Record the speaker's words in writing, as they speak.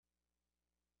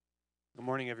Good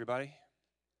morning, everybody.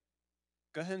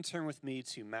 Go ahead and turn with me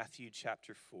to Matthew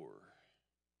chapter 4.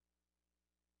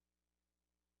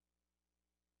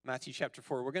 Matthew chapter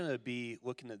 4, we're going to be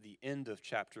looking at the end of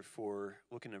chapter 4,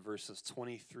 looking at verses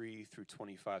 23 through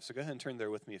 25. So go ahead and turn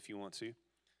there with me if you want to.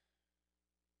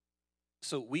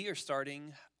 So we are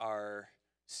starting our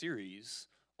series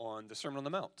on the Sermon on the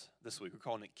Mount this week. We're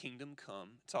calling it Kingdom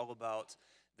Come. It's all about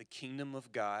the kingdom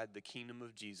of God, the kingdom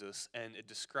of Jesus, and it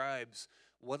describes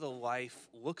what a life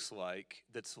looks like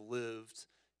that's lived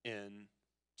in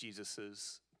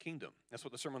Jesus's kingdom. That's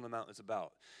what the Sermon on the Mount is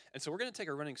about. And so we're going to take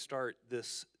a running start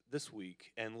this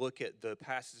week and look at the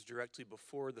passage directly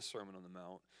before the Sermon on the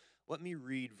Mount. Let me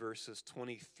read verses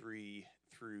 23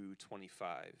 through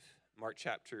 25. Matthew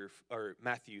chapter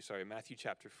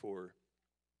 4,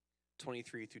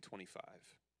 23 through 25.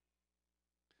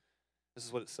 This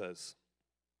is what it says.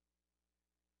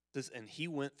 It says, "And he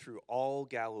went through all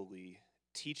Galilee,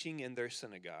 teaching in their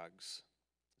synagogues."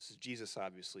 This is Jesus,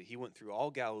 obviously. He went through all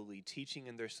Galilee, teaching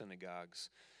in their synagogues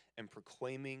and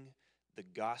proclaiming the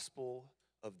gospel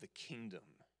of the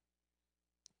kingdom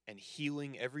and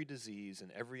healing every disease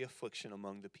and every affliction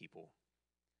among the people.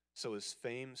 So his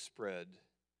fame spread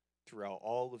throughout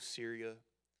all of Syria,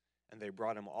 and they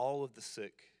brought him all of the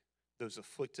sick, those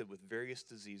afflicted with various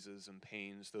diseases and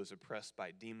pains, those oppressed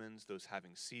by demons, those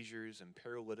having seizures and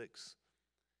paralytics,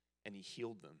 and he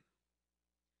healed them.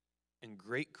 And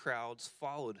great crowds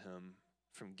followed him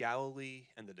from Galilee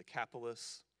and the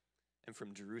Decapolis, and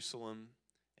from Jerusalem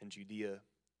and Judea,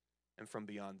 and from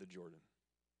beyond the Jordan.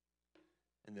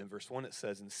 And then verse 1 it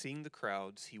says, "And seeing the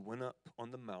crowds, he went up on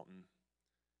the mountain,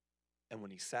 and when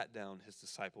he sat down, his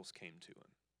disciples came to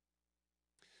him."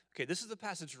 Okay, this is the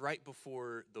passage right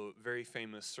before the very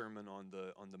famous Sermon on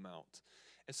the Mount.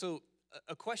 And so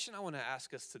a question I want to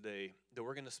ask us today that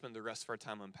we're going to spend the rest of our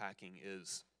time unpacking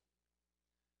is,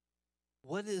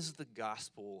 what is the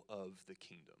gospel of the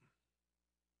kingdom?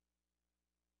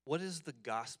 What is the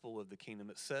gospel of the kingdom?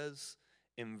 It says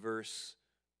in verse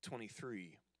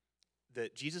 23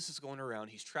 that Jesus is going around,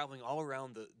 he's traveling all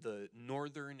around the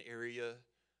northern area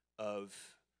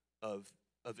of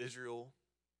Israel,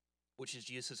 which is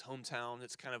Jesus' hometown.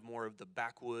 It's kind of more of the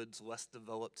backwoods, less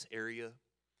developed area.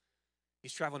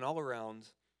 He's traveling all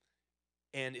around,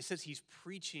 and it says he's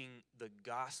preaching the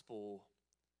gospel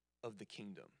of the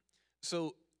kingdom.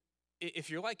 So if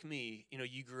you're like me,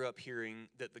 you grew up hearing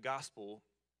that the gospel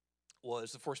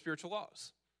was the four spiritual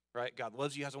laws, right? God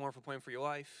loves you, has a wonderful plan for your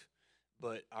life,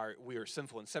 but we are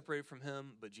sinful and separated from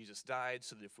him, but Jesus died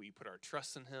so that if we put our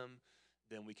trust in him,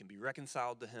 then we can be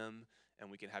reconciled to him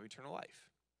and we can have eternal life,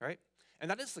 right?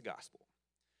 And that is the gospel.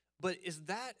 But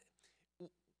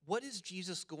what is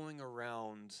Jesus going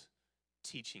around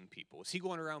teaching people? Is he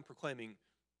going around proclaiming,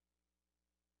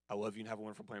 I love you and have a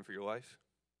wonderful plan for your life,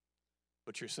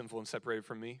 but you're sinful and separated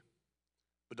from me?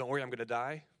 But don't worry, I'm going to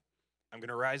die. I'm going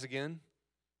to rise again.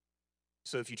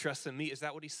 So if you trust in me, is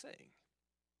that what he's saying?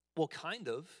 Well, kind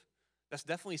of. That's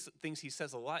definitely things he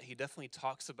says a lot. He definitely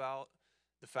talks about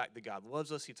the fact that God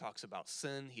loves us. He talks about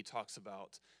sin. He talks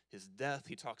about his death.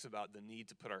 He talks about the need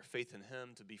to put our faith in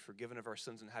him, to be forgiven of our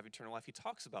sins and have eternal life. He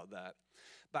talks about that.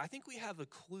 But I think we have a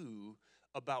clue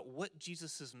about what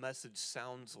Jesus' message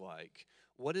sounds like.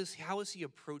 How is he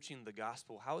approaching the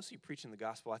gospel? How is he preaching the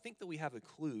gospel? I think that we have a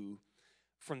clue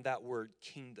from that word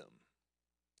kingdom.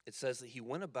 It says that he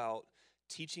went about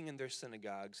teaching in their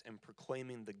synagogues and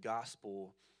proclaiming the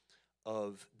gospel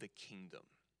of the kingdom.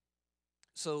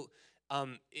 So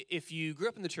if you grew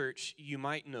up in the church, you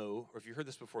might know, or if you heard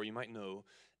this before, you might know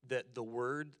that the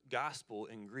word gospel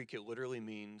in Greek, it literally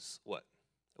means what?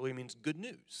 It literally means good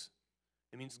news.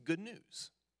 It means good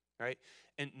news, right?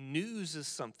 And news is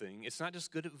something, it's not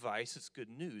just good advice, it's good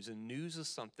news. And news is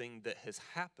something that has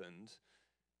happened,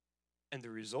 and the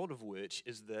result of which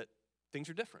is that things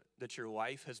are different, that your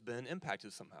life has been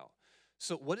impacted somehow.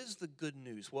 So what is the good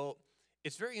news? Well,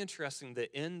 it's very interesting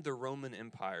that in the Roman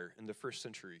Empire in the first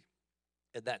century,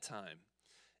 at that time,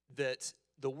 that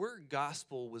the word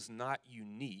gospel was not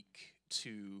unique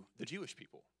to the Jewish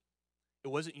people. It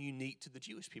wasn't unique to the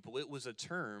Jewish people. It was a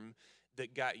term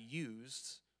that got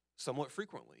used somewhat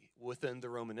frequently within the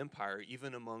Roman Empire,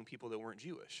 even among people that weren't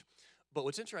Jewish. But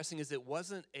what's interesting is it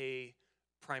wasn't a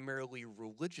primarily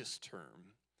religious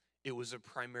term. It was a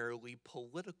primarily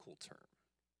political term,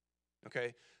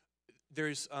 okay?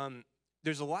 There's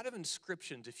a lot of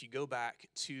inscriptions, if you go back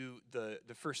to the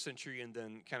first century and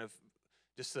then kind of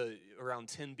just around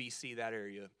 10 BC, that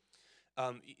area.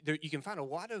 You can find a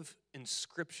lot of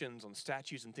inscriptions on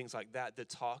statues and things like that that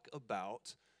talk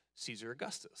about Caesar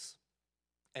Augustus.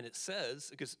 And it says,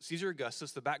 because Caesar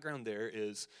Augustus, the background there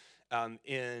is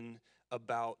in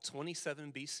about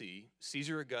 27 BC,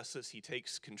 Caesar Augustus, he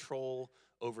takes control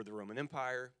over the Roman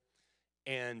Empire.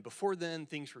 And before then,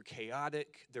 things were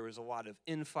chaotic. There was a lot of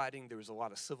infighting. There was a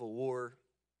lot of civil war.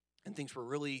 And things were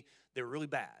really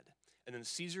bad. And then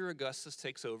Caesar Augustus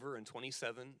takes over in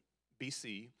 27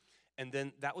 BC. And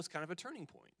then that was kind of a turning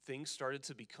point. Things started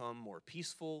to become more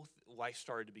peaceful. Life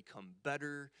started to become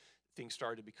better. Things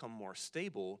started to become more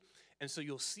stable. And so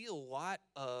you'll see a lot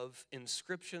of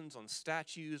inscriptions on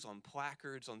statues, on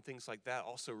placards, on things like that,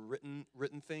 also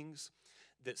written things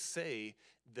that say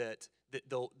that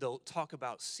they'll talk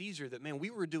about Caesar, that, man, we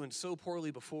were doing so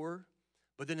poorly before,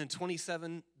 but then in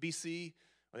 27 BC,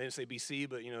 well, they didn't say BC,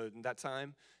 but, in that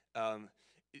time,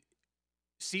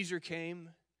 Caesar came,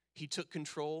 he took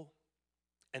control,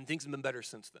 and things have been better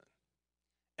since then.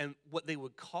 And what they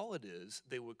would call it is,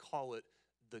 they would call it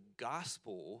the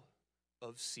gospel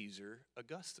of Caesar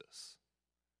Augustus.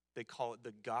 They call it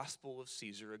the gospel of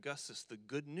Caesar Augustus, the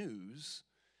good news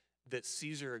that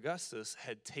Caesar Augustus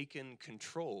had taken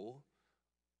control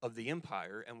of the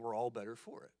empire and we're all better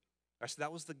for it. All right, so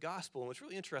that was the gospel. And what's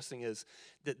really interesting is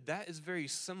that is very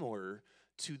similar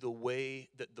to the way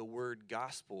that the word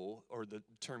gospel, or the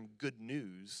term good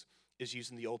news, is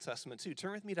used in the Old Testament too.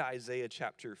 Turn with me to Isaiah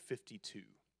chapter 52.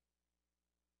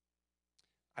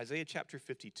 Isaiah chapter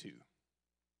 52.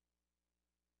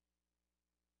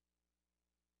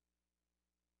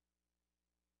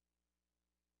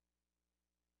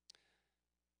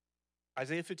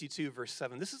 Isaiah 52, verse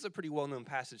 7. This is a pretty well-known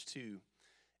passage too.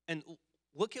 And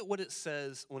look at what it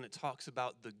says when it talks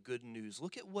about the good news.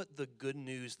 Look at what the good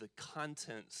news, the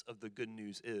contents of the good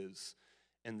news is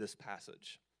in this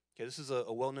passage. Okay, this is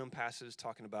a well-known passage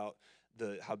talking about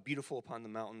how beautiful upon the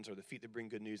mountains are the feet that bring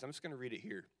good news. I'm just going to read it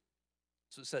here.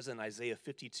 So it says in Isaiah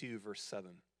 52, verse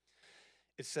 7.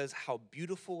 It says, how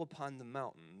beautiful upon the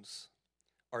mountains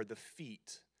are the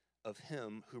feet of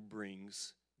him who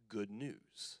brings good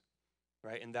news.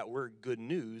 Right? And that word good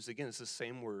news, again, it's the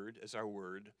same word as our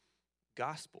word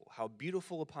gospel. How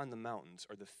beautiful upon the mountains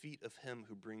are the feet of him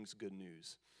who brings good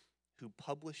news, who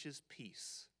publishes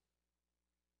peace,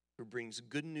 who brings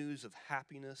good news of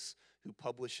happiness, who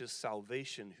publishes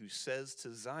salvation, who says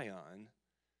to Zion,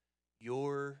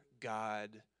 your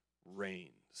God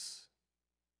reigns.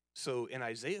 So in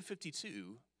Isaiah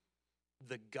 52,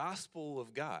 the gospel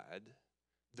of God,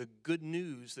 the good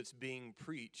news that's being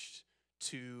preached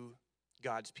to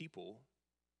God's people,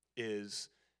 is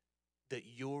that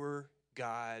your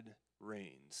God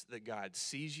reigns, that God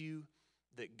sees you,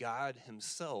 that God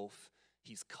himself,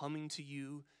 he's coming to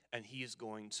you, and he is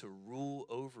going to rule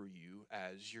over you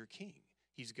as your king.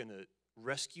 He's going to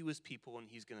rescue his people, and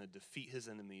he's going to defeat his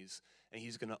enemies, and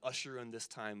he's going to usher in this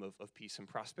time of peace and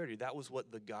prosperity. That was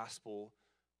what the gospel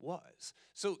was.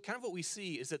 So kind of what we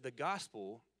see is that the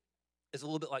gospel is a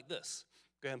little bit like this.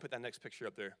 Go ahead and put that next picture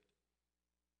up there.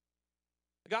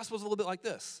 The gospel is a little bit like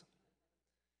this.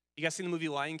 You guys seen the movie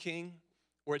Lion King?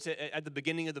 Where it's at the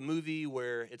beginning of the movie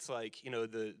where it's like,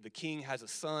 the king has a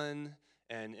son,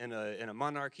 and in a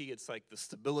monarchy, it's like the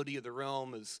stability of the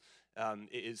realm is are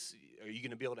you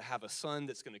going to be able to have a son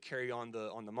that's going to carry on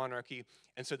the monarchy?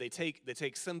 And so they take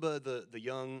Simba, the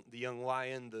young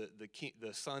lion, the king,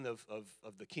 the son of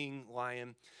the king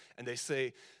lion, and they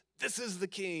say, "This is the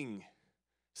king."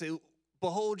 Say,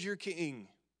 "Behold your king."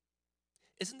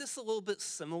 Isn't this a little bit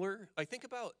similar? Like, think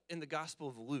about in the Gospel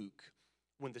of Luke,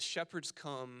 when the shepherds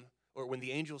come, or when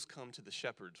the angels come to the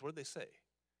shepherds, what do they say?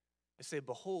 They say,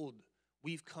 "Behold,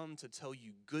 we've come to tell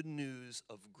you good news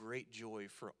of great joy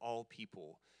for all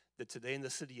people, that today in the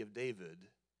city of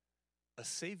David, a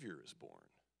Savior is born,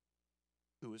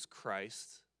 who is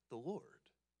Christ the Lord."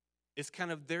 It's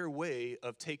kind of their way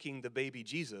of taking the baby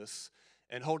Jesus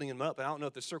and holding him up. And I don't know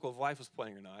if the Circle of Life was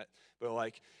playing or not, but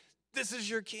like, this is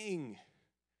your king.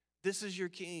 This is your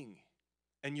king.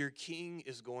 And your king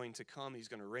is going to come. He's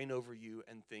going to reign over you,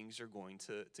 and things are going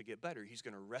to get better. He's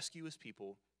going to rescue his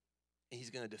people, and he's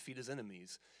going to defeat his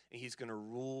enemies, and he's going to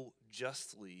rule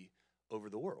justly over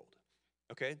the world.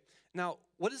 Okay? Now,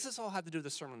 what does this all have to do with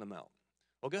the Sermon on the Mount?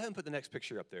 Well, go ahead and put the next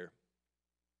picture up there.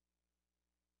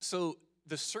 So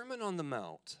the Sermon on the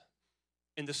Mount,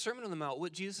 in the Sermon on the Mount,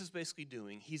 what Jesus is basically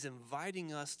doing, he's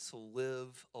inviting us to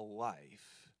live a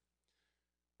life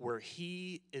where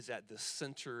he is at the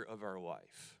center of our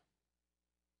life.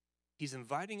 He's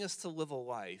inviting us to live a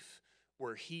life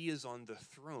where he is on the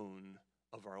throne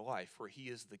of our life, where he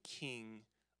is the king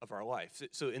of our life.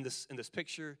 So in this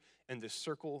picture, in this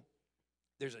circle,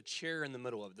 there's a chair in the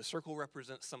middle of it. The circle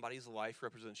represents somebody's life,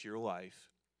 represents your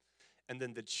life. And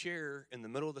then the chair in the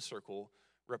middle of the circle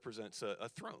represents a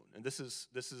throne. And this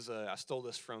is I stole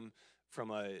this from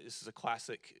this is a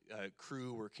classic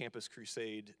Crew or Campus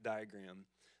Crusade diagram.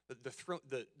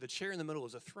 The chair in the middle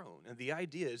is a throne. And the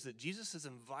idea is that Jesus is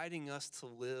inviting us to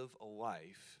live a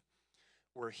life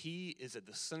where he is at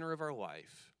the center of our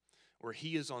life, where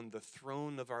he is on the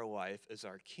throne of our life as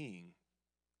our king.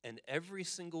 And every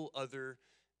single other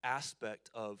aspect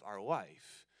of our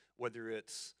life, whether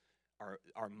it's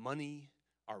our money,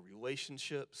 our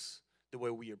relationships, the way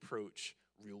we approach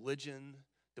religion,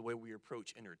 the way we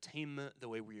approach entertainment, the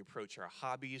way we approach our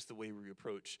hobbies, the way we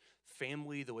approach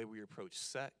family, the way we approach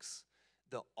sex,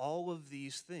 all of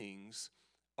these things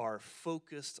are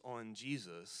focused on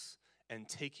Jesus and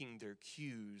taking their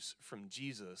cues from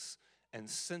Jesus and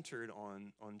centered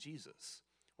on Jesus,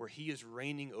 where he is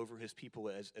reigning over his people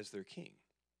as their king.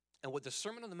 And what the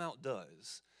Sermon on the Mount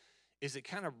does is it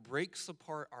kind of breaks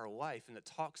apart our life, and it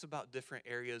talks about different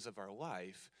areas of our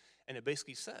life, and it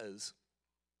basically says,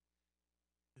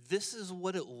 this is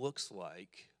what it looks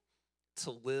like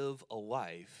to live a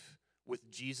life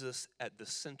with Jesus at the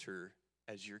center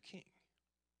as your king.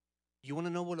 You want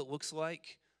to know what it looks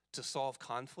like to solve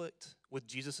conflict with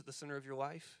Jesus at the center of your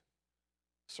life?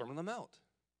 Sermon on the Mount.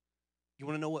 You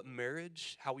want to know what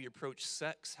marriage, how we approach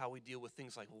sex, how we deal with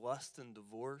things like lust and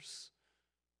divorce?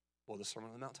 Well, the Sermon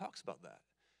on the Mount talks about that.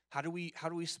 How do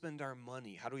we spend our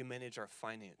money? How do we manage our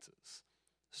finances?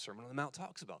 The Sermon on the Mount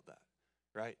talks about that,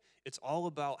 right? It's all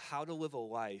about how to live a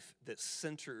life that's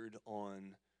centered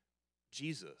on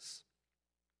Jesus.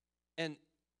 And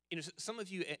some of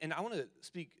you, and I want to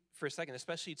speak for a second,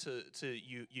 especially to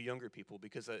you younger people,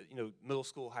 because middle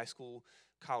school, high school,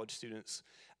 college students.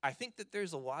 I think that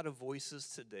there's a lot of voices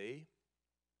today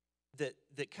that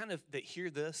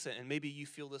hear this, and maybe you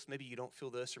feel this, maybe you don't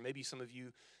feel this, or maybe some of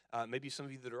you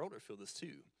that are older feel this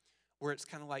too, where it's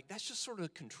kind of like, that's just sort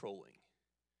of controlling.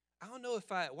 I don't know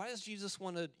why does Jesus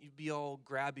want to be all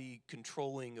grabby,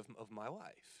 controlling of my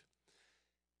life?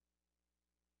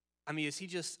 I mean, is he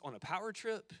just on a power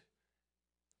trip?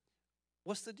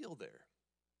 What's the deal there?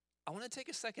 I want to take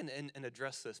a second and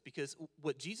address this, because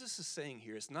what Jesus is saying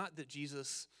here is not that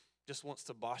Jesus just wants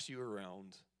to boss you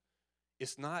around.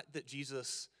 It's not that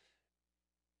Jesus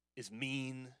is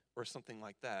mean or something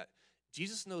like that.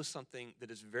 Jesus knows something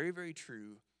that is very, very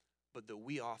true, but that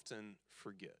we often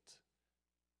forget,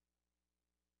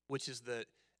 which is that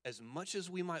as much as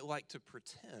we might like to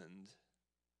pretend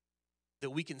that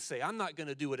we can say, I'm not going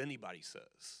to do what anybody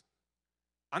says.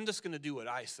 I'm just going to do what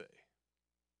I say.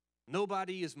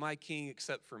 Nobody is my king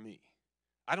except for me.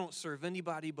 I don't serve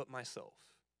anybody but myself.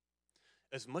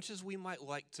 As much as we might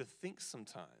like to think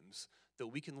sometimes that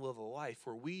we can live a life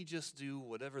where we just do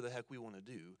whatever the heck we want to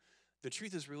do, the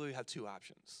truth is really we have two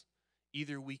options.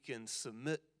 Either we can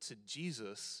submit to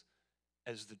Jesus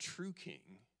as the true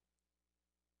king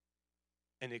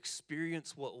and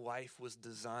experience what life was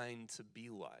designed to be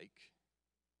like,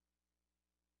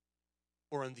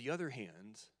 or on the other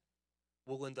hand,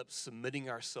 we'll end up submitting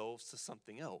ourselves to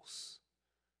something else,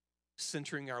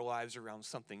 centering our lives around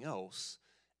something else,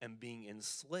 and being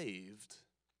enslaved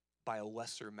by a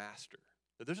lesser master.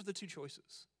 But those are the two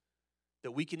choices.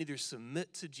 That we can either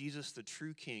submit to Jesus, the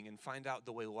true king, and find out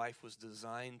the way life was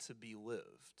designed to be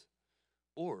lived,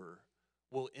 or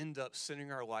we'll end up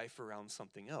centering our life around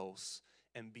something else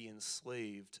and be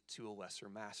enslaved to a lesser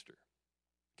master.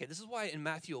 Okay, this is why in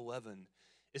Matthew 11,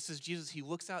 it says Jesus, he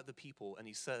looks out at the people and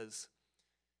he says,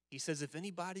 if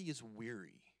anybody is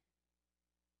weary,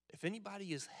 if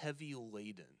anybody is heavy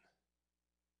laden,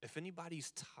 if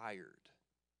anybody's tired,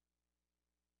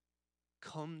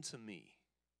 come to me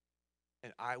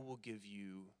and I will give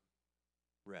you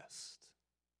rest.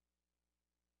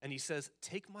 And he says,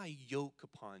 take my yoke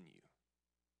upon you,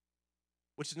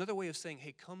 which is another way of saying,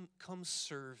 hey, come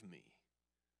serve me.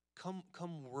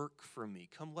 Come work for me.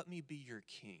 Come let me be your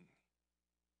king.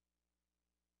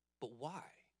 But why?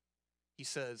 He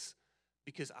says,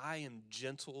 because I am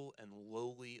gentle and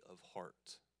lowly of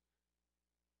heart.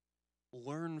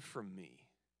 Learn from me,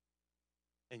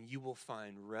 and you will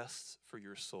find rest for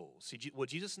your souls. See, what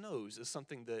Jesus knows is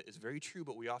something that is very true,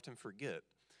 but we often forget,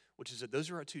 which is that those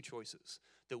are our two choices.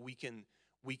 That we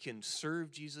can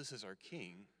serve Jesus as our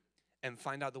king and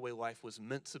find out the way life was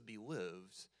meant to be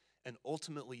lived and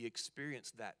ultimately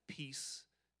experience that peace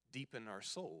deep in our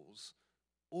souls,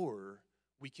 or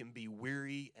we can be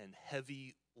weary and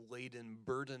heavy laden,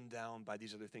 burdened down by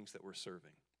these other things that we're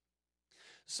serving.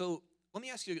 So let me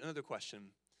ask you another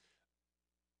question.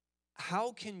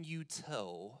 How can you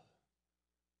tell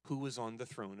who is on the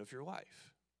throne of your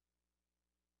life?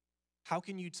 How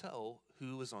can you tell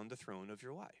who is on the throne of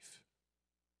your life?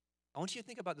 I want you to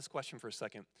think about this question for a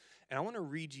second, and I want to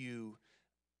read you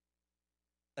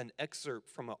an excerpt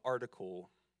from an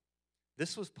article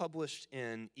This was published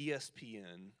in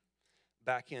ESPN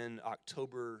back in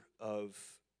October of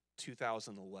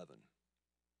 2011.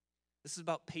 This is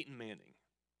about Peyton Manning,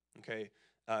 okay?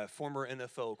 Former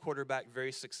NFL quarterback,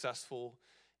 very successful.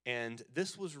 And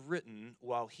this was written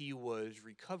while he was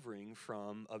recovering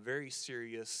from a very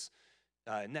serious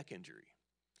neck injury.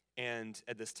 And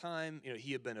at this time,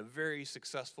 he had been a very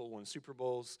successful, won Super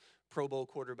Bowls, Pro Bowl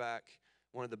quarterback,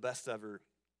 one of the best ever.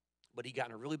 But he got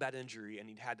in a really bad injury, and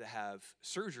he'd had to have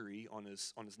surgery on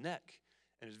his neck,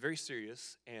 and it was very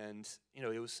serious. And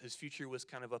his future was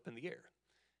kind of up in the air.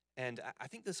 And I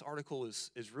think this article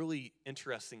is really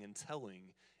interesting and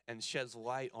telling, and sheds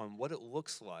light on what it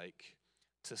looks like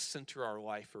to center our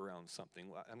life around something.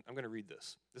 I'm going to read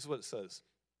this. This is what it says.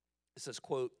 It says,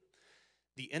 quote,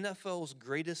 "The NFL's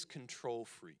greatest control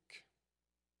freak,"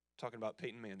 talking about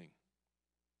Peyton Manning,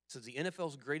 says the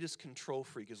NFL's greatest control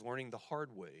freak is learning the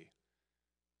hard way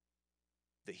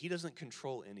that he doesn't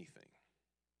control anything.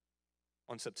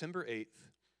 On September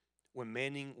 8th, when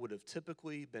Manning would have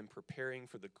typically been preparing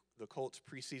for the Colts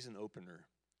preseason opener,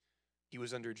 he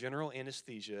was under general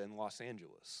anesthesia in Los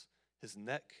Angeles. His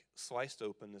neck sliced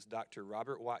open as Dr.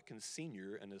 Robert Watkins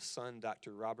Sr. and his son,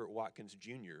 Dr. Robert Watkins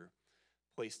Jr.,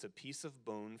 placed a piece of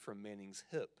bone from Manning's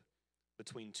hip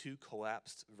between two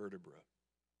collapsed vertebrae.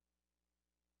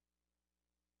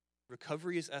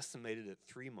 Recovery is estimated at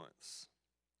 3 months,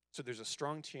 so there's a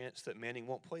strong chance that Manning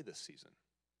won't play this season,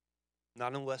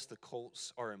 not unless the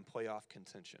Colts are in playoff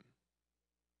contention.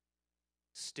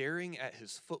 Staring at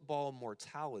his football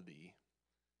mortality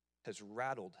has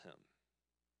rattled him.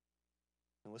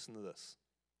 And listen to this.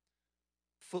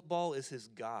 Football is his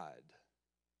God,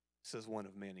 says one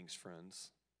of Manning's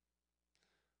friends.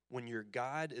 When your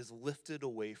God is lifted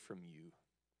away from you,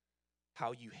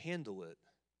 how you handle it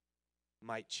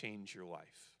might change your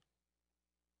life.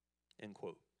 End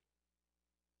quote.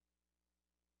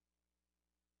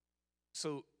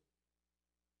 So,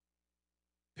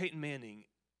 Peyton Manning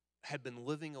had been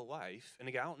living a life, and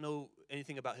again, I don't know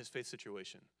anything about his faith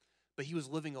situation, but he was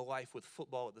living a life with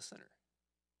football at the center.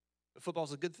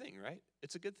 Football's a good thing, right?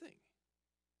 It's a good thing.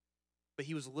 But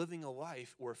he was living a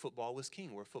life where football was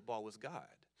king, where football was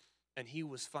God. And he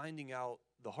was finding out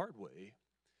the hard way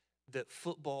that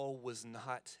football was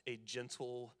not a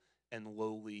gentle and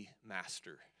lowly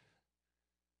master.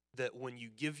 That when you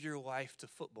give your life to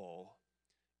football,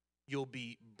 you'll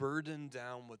be burdened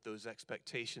down with those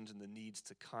expectations and the needs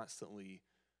to constantly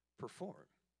perform.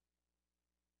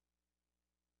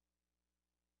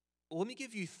 Well, let me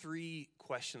give you 3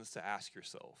 questions to ask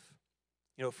yourself.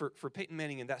 For Peyton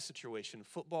Manning in that situation,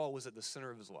 football was at the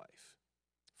center of his life.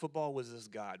 Football was his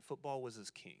God. Football was his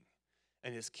king.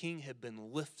 And his king had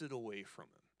been lifted away from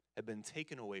him, had been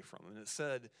taken away from him. And it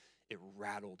said it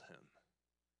rattled him.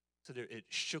 So it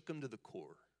shook him to the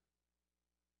core.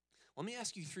 Let me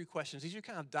ask you 3 questions. These are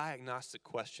kind of diagnostic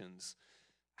questions.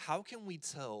 How can we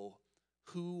tell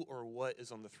who or what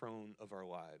is on the throne of our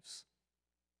lives?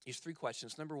 These 3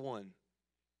 questions. Number 1,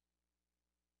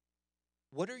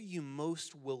 what are you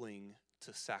most willing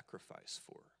to sacrifice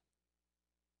for?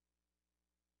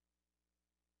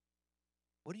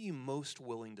 What are you most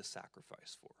willing to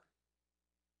sacrifice for?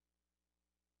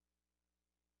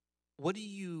 What are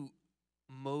you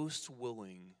most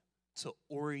willing to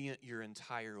orient your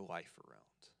entire life around?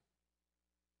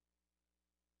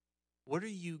 What are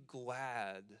you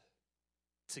glad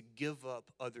to give up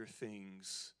other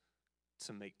things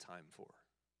to make time for?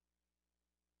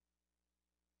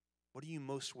 What are you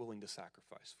most willing to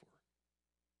sacrifice for?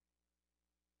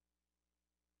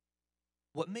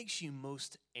 What makes you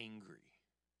most angry?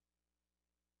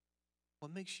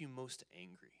 What makes you most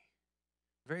angry?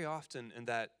 Very often in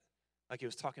that, like he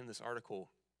was talking in this article,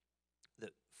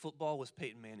 that football was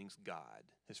Peyton Manning's God,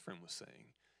 his friend was saying,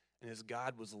 and his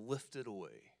God was lifted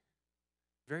away.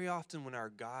 Very often when our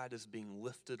God is being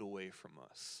lifted away from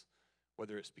us,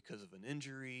 whether it's because of an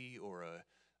injury or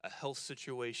a health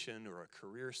situation or a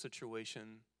career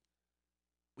situation,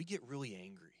 we get really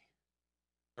angry.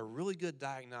 A really good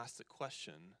diagnostic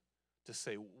question to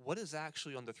say, what is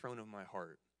actually on the throne of my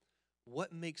heart?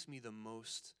 What makes me the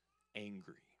most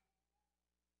angry?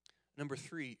 Number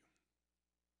 3,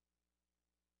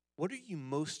 what are you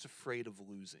most afraid of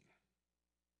losing?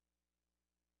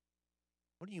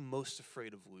 What are you most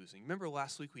afraid of losing? Remember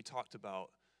last week we talked about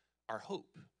our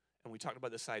hope, and we talked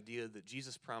about this idea that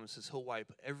Jesus promises he'll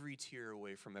wipe every tear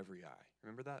away from every eye.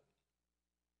 Remember that?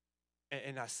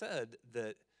 And I said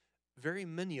that very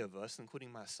many of us,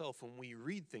 including myself, when we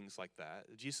read things like that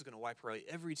Jesus is going to wipe away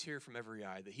every tear from every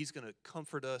eye, that he's going to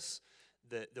comfort us,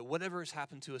 that whatever has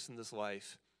happened to us in this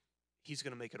life, he's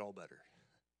going to make it all better.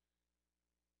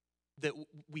 that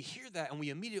we hear that and we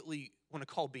immediately want to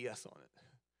call BS on it,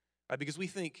 right? Because we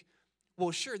think,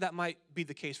 well, sure, that might be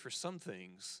the case for some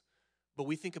things, but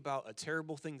we think about a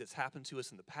terrible thing that's happened to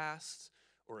us in the past,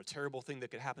 or a terrible thing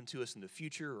that could happen to us in the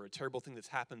future, or a terrible thing that's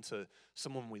happened to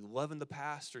someone we love in the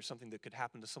past, or something that could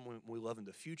happen to someone we love in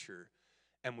the future,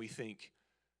 and we think,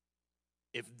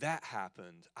 if that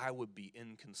happened, I would be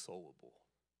inconsolable.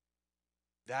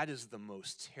 That is the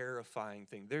most terrifying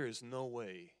thing. There is no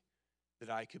way that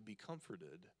I could be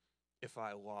comforted if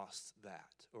I lost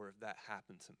that or if that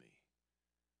happened to me.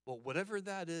 Well, whatever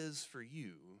that is for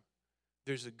you,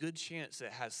 there's a good chance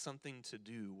it has something to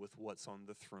do with what's on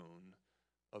the throne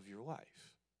of your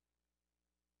life.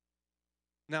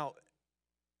 Now,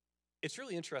 it's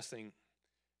really interesting.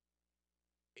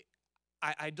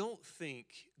 I don't think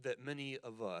that many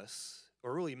of us,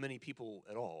 or really many people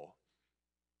at all,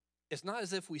 it's not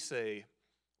as if we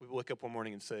wake up one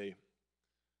morning and say,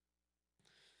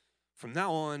 from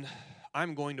now on,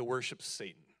 I'm going to worship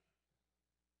Satan.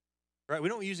 Right? We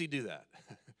don't usually do that.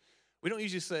 We don't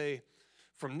usually say,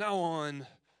 from now on,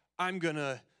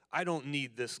 I don't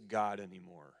need this God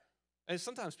anymore. And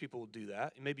sometimes people will do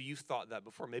that. Maybe you've thought that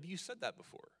before. Maybe you said that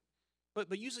before.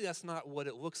 But usually that's not what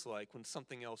it looks like when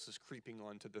something else is creeping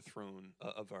onto the throne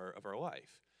of our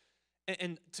life.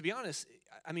 And to be honest,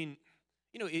 I mean,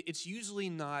 it's usually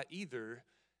not either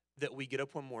that we get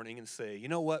up one morning and say, you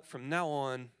know what, from now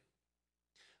on,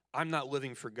 I'm not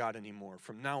living for God anymore.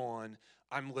 From now on,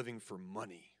 I'm living for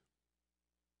money.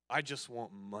 I just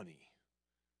want money.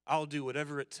 I'll do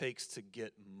whatever it takes to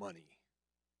get money.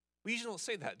 We usually don't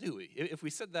say that, do we? If we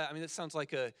said that, I mean, it sounds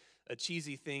like a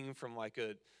cheesy thing from like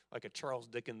a Charles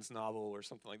Dickens novel or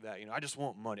something like that. I just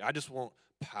want money. I just want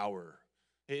power.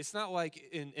 It's not like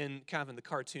in kind of in the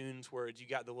cartoons where you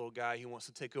got the little guy who wants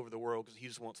to take over the world because he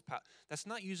just wants power. That's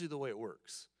not usually the way it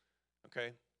works,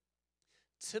 okay?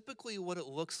 Typically what it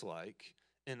looks like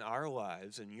in our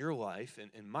lives, in your life,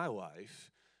 and in my life,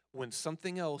 when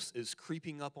something else is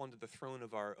creeping up onto the throne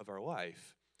of our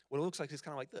life, what it looks like is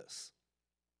kind of like this.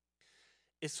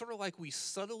 It's sort of like we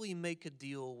subtly make a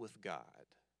deal with God.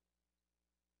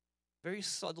 Very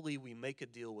subtly we make a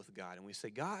deal with God, and we say,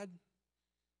 God,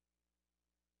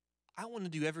 I want to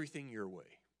do everything your way.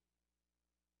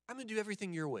 I'm going to do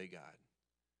everything your way, God.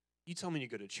 You tell me to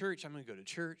go to church, I'm going to go to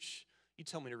church. You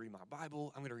tell me to read my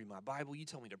Bible, I'm going to read my Bible. You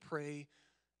tell me to pray,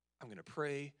 I'm going to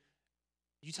pray.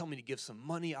 You tell me to give some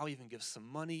money, I'll even give some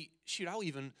money. Shoot, I'll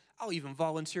even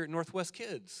volunteer at Northwest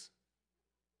Kids.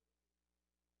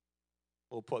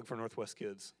 A little plug for Northwest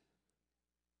Kids.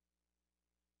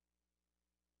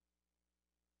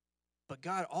 But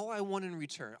God, all I want in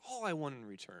return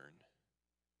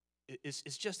is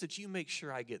just that you make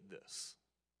sure I get this.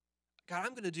 God,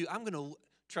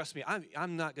 trust me,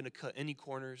 I'm not going to cut any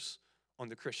corners on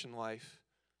the Christian life.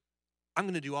 I'm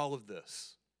going to do all of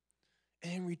this.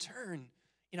 And in return,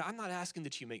 I'm not asking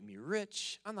that you make me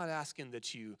rich. I'm not asking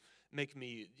that you make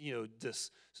me,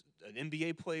 an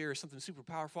NBA player or something super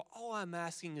powerful. All I'm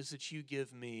asking is that you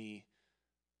give me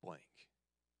blank.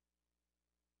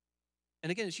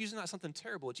 And again, it's usually not something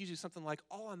terrible. It's usually something like,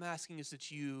 all I'm asking is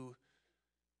that you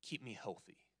keep me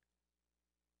healthy.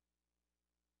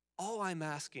 All I'm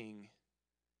asking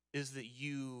is that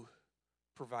you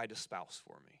provide a spouse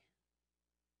for me.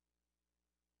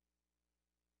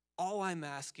 All I'm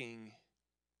asking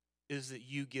is that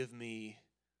you give me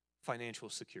financial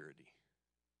security.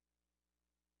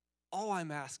 All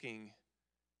I'm asking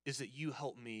is that you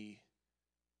help me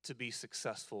to be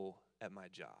successful at my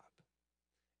job.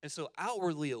 And so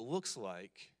outwardly it looks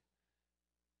like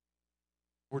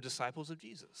we're disciples of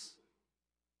Jesus.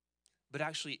 But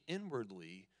actually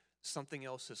inwardly, something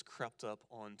else has crept up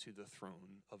onto the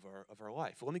throne of our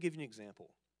life. Well, let me give you an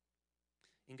example.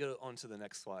 You can go on to the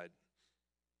next slide.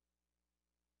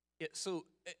 So,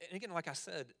 and again, like I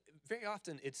said, very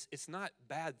often it's not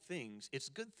bad things, it's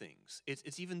good things.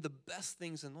 It's even the best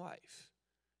things in life,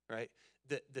 right,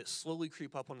 that slowly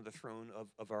creep up onto the throne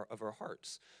of our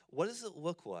hearts. What does it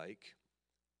look like?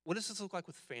 What does this look like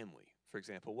with family, for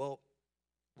example? Well,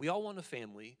 we all want a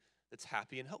family that's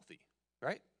happy and healthy,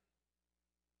 right?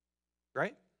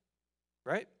 Right?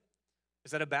 Right?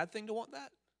 Is that a bad thing to want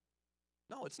that?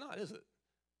 No, it's not, is it?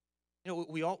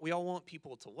 We all want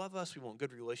people to love us. We want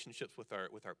good relationships with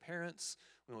our parents.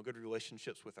 We want good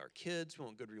relationships with our kids. We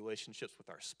want good relationships with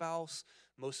our spouse.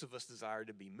 Most of us desire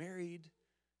to be married,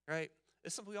 right?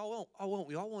 It's something we all want.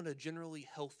 We all want a generally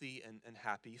healthy and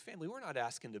happy family. We're not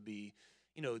asking to be,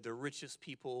 the richest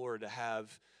people or to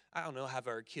have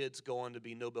our kids go on to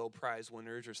be Nobel Prize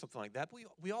winners or something like that. But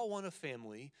we all want a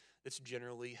family that's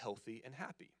generally healthy and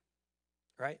happy,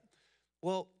 right?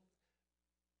 Well,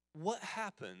 what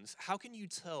happens? How can you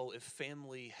tell if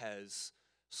family has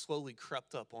slowly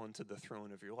crept up onto the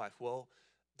throne of your life? Well,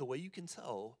 the way you can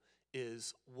tell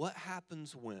is what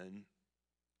happens when,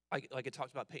 like it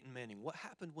talked about Peyton Manning, what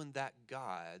happened when that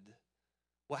God,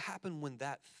 what happened when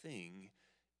that thing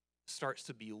starts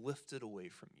to be lifted away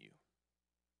from you?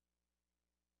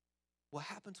 What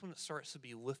happens when it starts to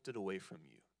be lifted away from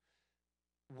you?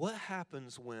 What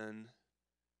happens when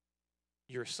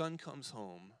your son comes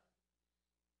home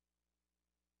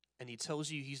and he tells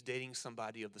you he's dating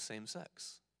somebody of the same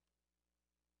sex?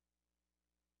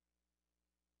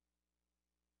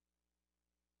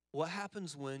 What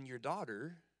happens when your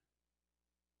daughter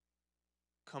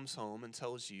comes home and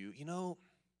tells you,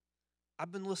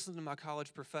 I've been listening to my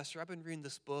college professor, I've been reading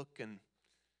this book, and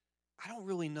I don't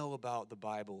really know about the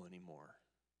Bible anymore.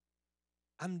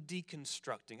 I'm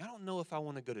deconstructing. I don't know if I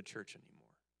want to go to church anymore.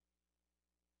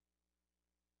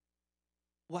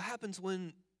 What happens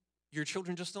when your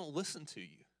children just don't listen to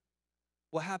you?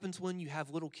 What happens when you have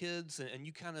little kids and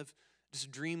you kind of just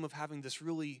dream of having this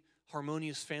really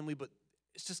harmonious family, but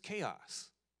it's just chaos?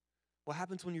 What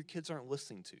happens when your kids aren't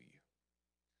listening to you?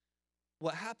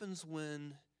 What happens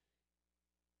when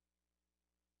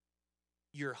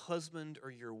your husband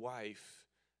or your wife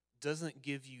doesn't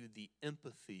give you the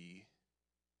empathy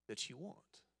that you want?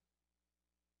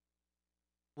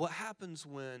 What happens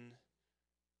when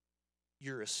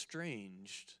you're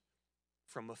estranged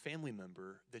from a family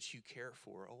member that you care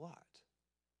for a lot?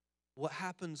 What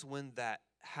happens when that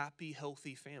happy,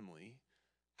 healthy family,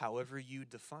 however you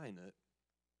define it,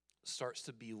 starts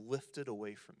to be lifted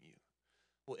away from you?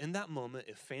 Well, in that moment,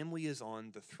 if family is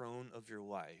on the throne of your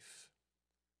life,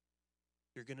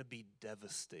 you're going to be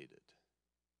devastated.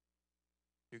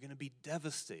 You're going to be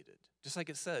devastated. Just like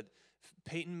it said,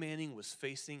 Peyton Manning was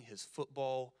facing his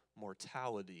football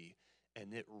mortality,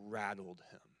 and it rattled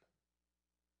him.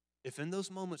 If in those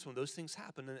moments when those things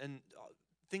happen, and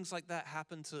things like that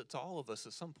happen to all of us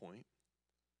at some point,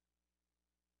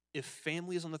 if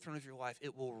family is on the throne of your life,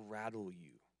 it will rattle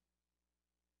you.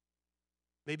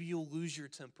 Maybe you'll lose your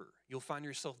temper. You'll find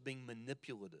yourself being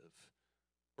manipulative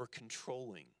or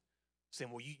controlling,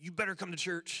 saying, well, you better come to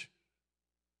church,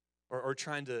 or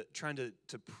trying to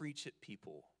preach at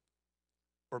people,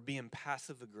 or being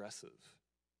passive aggressive.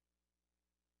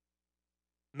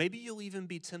 Maybe you'll even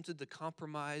be tempted to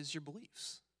compromise your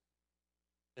beliefs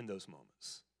in those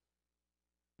moments.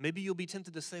 Maybe you'll be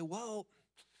tempted to say, well,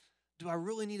 do I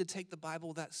really need to take the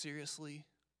Bible that seriously?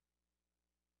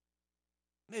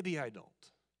 Maybe I don't.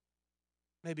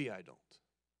 Maybe I don't.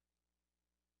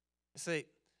 I say,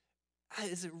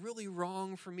 is it really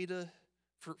wrong for me to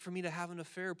have an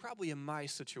affair? Probably in my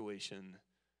situation,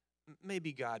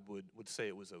 maybe God would say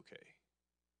it was okay.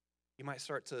 You might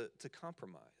start to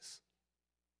compromise.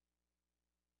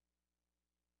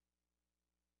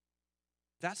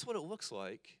 That's what it looks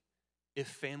like if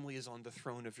family is on the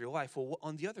throne of your life. Well,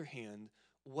 on the other hand,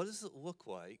 what does it look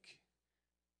like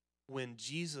when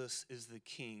Jesus is the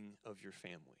king of your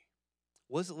family?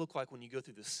 What does it look like when you go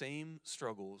through the same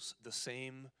struggles, the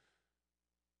same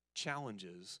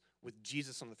challenges with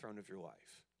Jesus on the throne of your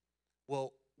life?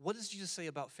 Well, what does Jesus say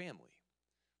about family?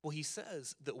 Well, he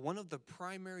says that one of the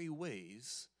primary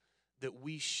ways that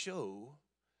we show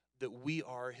that we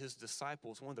are his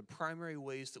disciples, one of the primary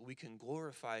ways that we can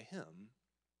glorify him,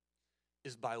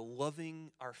 is by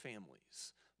loving our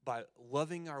families, by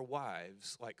loving our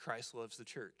wives like Christ loves the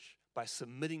church, by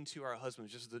submitting to our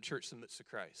husbands just as the church submits to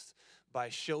Christ, by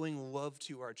showing love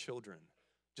to our children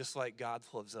just like God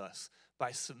loves us,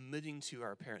 by submitting to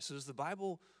our parents. So does the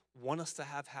Bible want us to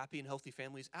have happy and healthy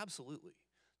families? Absolutely.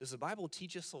 Does the Bible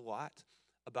teach us a lot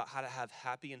about how to have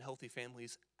happy and healthy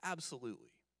families?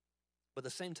 Absolutely. But at the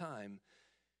same time,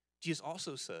 Jesus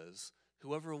also says,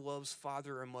 whoever loves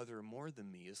father or mother more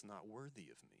than me is not worthy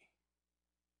of me.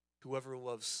 Whoever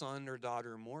loves son or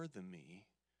daughter more than me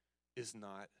is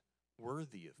not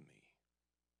worthy of me.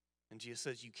 And Jesus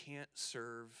says you can't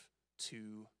serve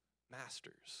two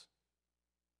masters.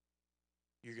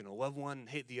 You're going to love one and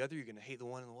hate the other. You're going to hate the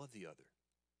one and love the other.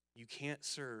 You can't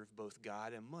serve both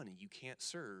God and money. You can't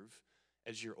serve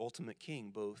as your ultimate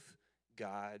king both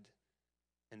God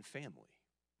and family.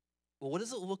 Well, what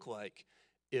does it look like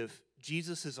if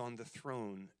Jesus is on the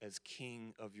throne as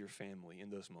king of your family in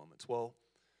those moments? Well,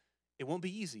 it won't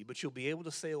be easy, but you'll be able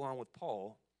to say along with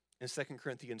Paul in 2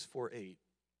 Corinthians 4:8.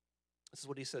 This is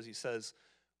what he says. He says,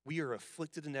 we are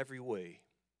afflicted in every way,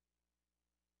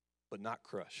 but not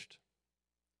crushed.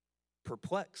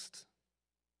 Perplexed,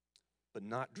 but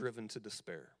not driven to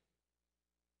despair.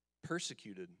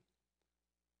 Persecuted,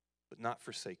 but not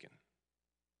forsaken.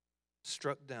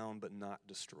 Struck down, but not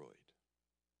destroyed.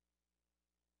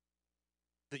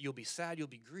 that you'll be sad, you'll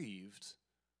be grieved,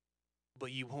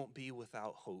 but you won't be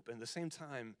without hope. And at the same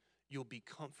time, you'll be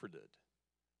comforted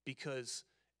because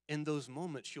in those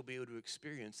moments, you'll be able to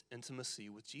experience intimacy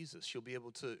with Jesus. You'll be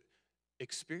able to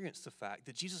experience the fact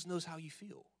that Jesus knows how you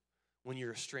feel when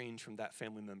you're estranged from that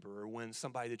family member, or when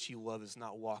somebody that you love is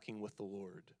not walking with the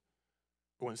Lord,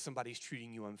 or when somebody's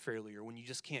treating you unfairly, or when you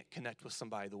just can't connect with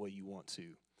somebody the way you want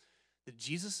to. That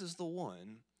Jesus is the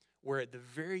one where at the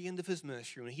very end of his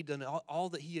ministry, when he'd done all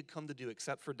that he had come to do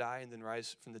except for die and then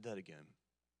rise from the dead again,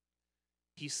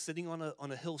 he's sitting on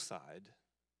a hillside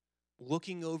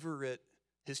looking over at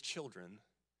his children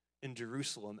in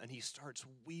Jerusalem, and he starts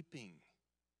weeping.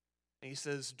 And he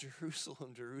says,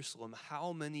 Jerusalem, Jerusalem,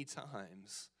 how many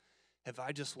times have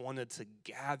I just wanted to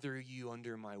gather you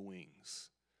under my wings?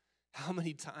 How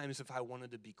many times have I wanted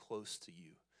to be close to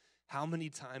you? How many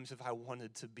times have I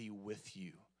wanted to be with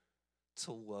you,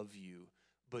 to love you,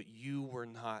 but you were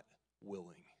not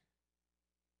willing?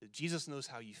 Jesus knows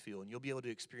how you feel, and you'll be able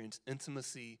to experience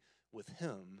intimacy with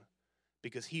him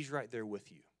because he's right there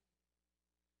with you.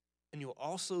 And you'll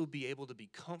also be able to be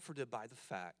comforted by the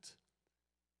fact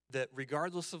that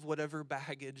regardless of whatever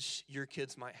baggage your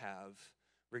kids might have,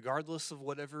 regardless of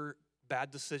whatever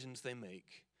bad decisions they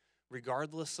make,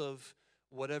 regardless of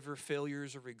whatever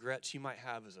failures or regrets you might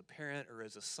have as a parent or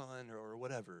as a son or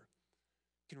whatever,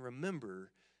 you can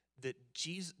remember that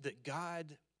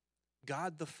God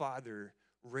the Father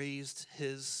raised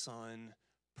his son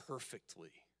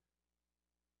perfectly.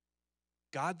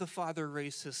 God the Father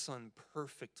raised his son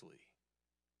perfectly.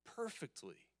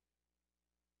 Perfectly.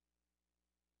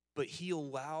 But he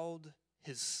allowed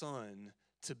his son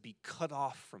to be cut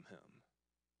off from him,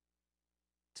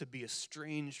 to be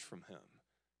estranged from him.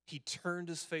 He turned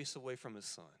his face away from his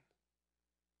son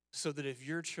so that if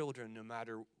your children, no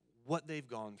matter what they've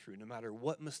gone through, no matter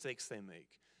what mistakes they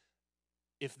make,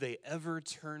 if they ever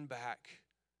turn back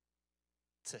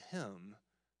to him,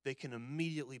 they can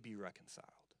immediately be reconciled.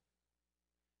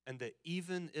 And that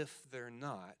even if they're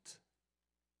not,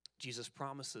 Jesus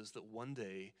promises that one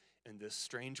day, in this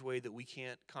strange way that we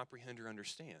can't comprehend or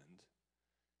understand,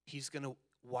 he's going to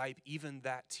wipe even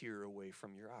that tear away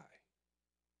from your eye.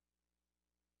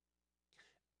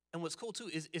 And what's cool too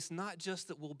is it's not just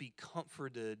that we'll be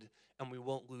comforted and we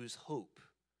won't lose hope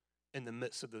in the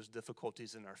midst of those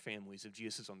difficulties in our families if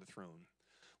Jesus is on the throne.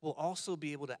 We'll also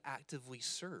be able to actively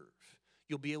serve.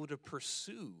 You'll be able to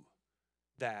pursue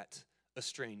that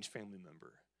estranged family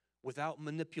member without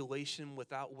manipulation,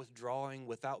 without withdrawing,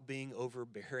 without being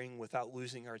overbearing, without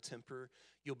losing our temper.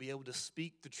 You'll be able to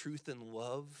speak the truth in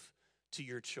love to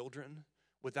your children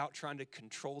without trying to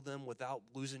control them, without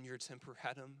losing your temper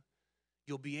at them.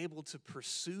 You'll be able to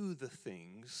pursue the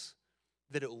things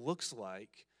that it looks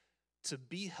like to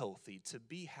be healthy, to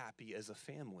be happy as a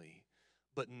family,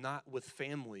 but not with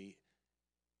family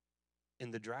in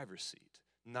the driver's seat,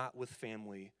 not with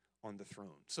family on the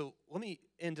throne. So let me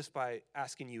end just by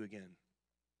asking you again,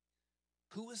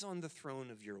 who is on the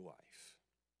throne of your life?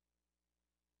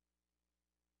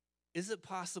 Is it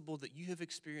possible that you have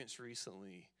experienced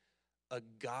recently a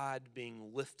God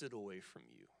being lifted away from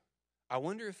you? I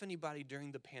wonder if anybody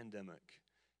during the pandemic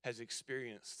has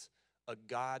experienced a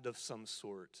God of some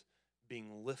sort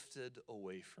being lifted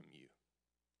away from you.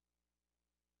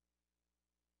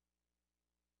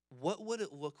 What would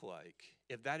it look like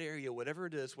if that area, whatever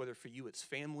it is, whether for you it's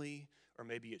family, or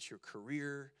maybe it's your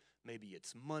career, maybe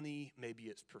it's money, maybe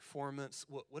it's performance,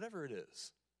 whatever it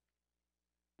is,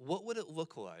 what would it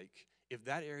look like if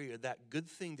that area, that good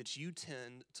thing that you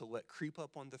tend to let creep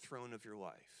up on the throne of your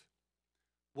life,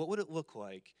 what would it look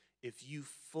like if you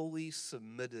fully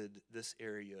submitted this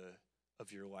area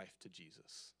of your life to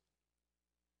Jesus?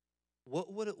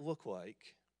 What would it look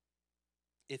like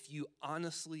if you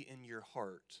honestly in your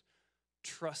heart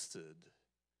trusted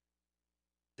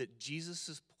that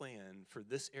Jesus' plan for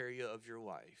this area of your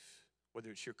life, whether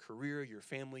it's your career, your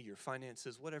family, your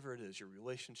finances, whatever it is, your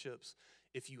relationships,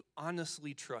 if you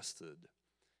honestly trusted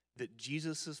that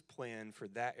Jesus' plan for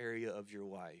that area of your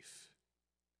life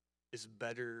is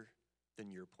better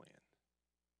than your plan?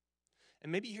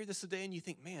 And maybe you hear this today and you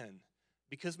think, man,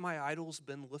 because my idol's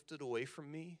been lifted away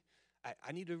from me,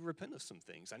 I need to repent of some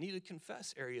things. I need to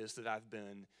confess areas that I've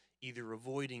been either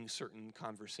avoiding certain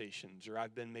conversations, or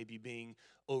I've been maybe being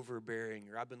overbearing,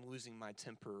 or I've been losing my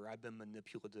temper, or I've been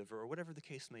manipulative, or whatever the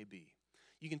case may be.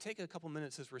 You can take a couple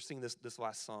minutes as we're singing this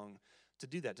last song to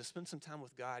do that, to spend some time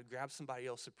with God, grab somebody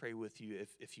else to pray with you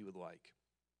if you would like.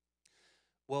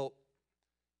 Well,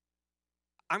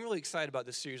 I'm really excited about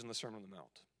this series on the Sermon on the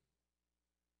Mount.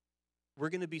 We're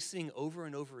going to be seeing over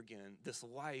and over again this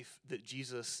life that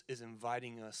Jesus is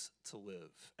inviting us to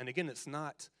live. And again, it's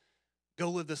not go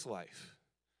live this life.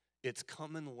 It's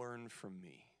come and learn from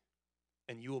me,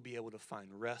 and you will be able to find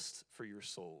rest for your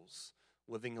souls,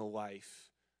 living a life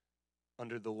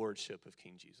under the lordship of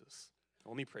King Jesus.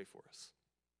 Let me pray for us.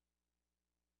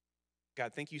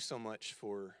 God, thank you so much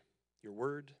for your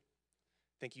word.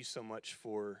 Thank you so much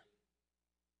for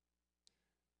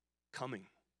coming.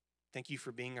 Thank you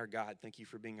for being our God. Thank you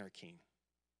for being our King.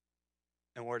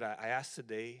 And Lord, I ask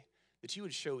today that you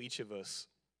would show each of us,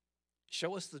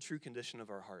 show us the true condition of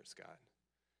our hearts,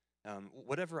 God.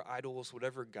 Whatever idols,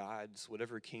 whatever gods,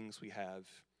 whatever kings we have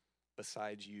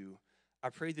besides you, I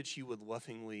pray that you would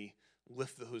lovingly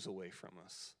lift those away from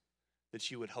us,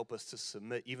 that you would help us to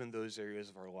submit even those areas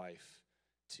of our life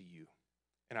to you.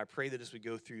 And I pray that as we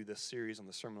go through this series on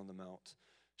the Sermon on the Mount,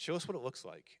 show us what it looks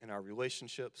like in our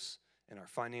relationships, in our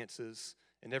finances,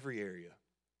 in every area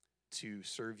to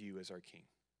serve you as our King.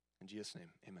 In Jesus' name,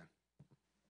 amen.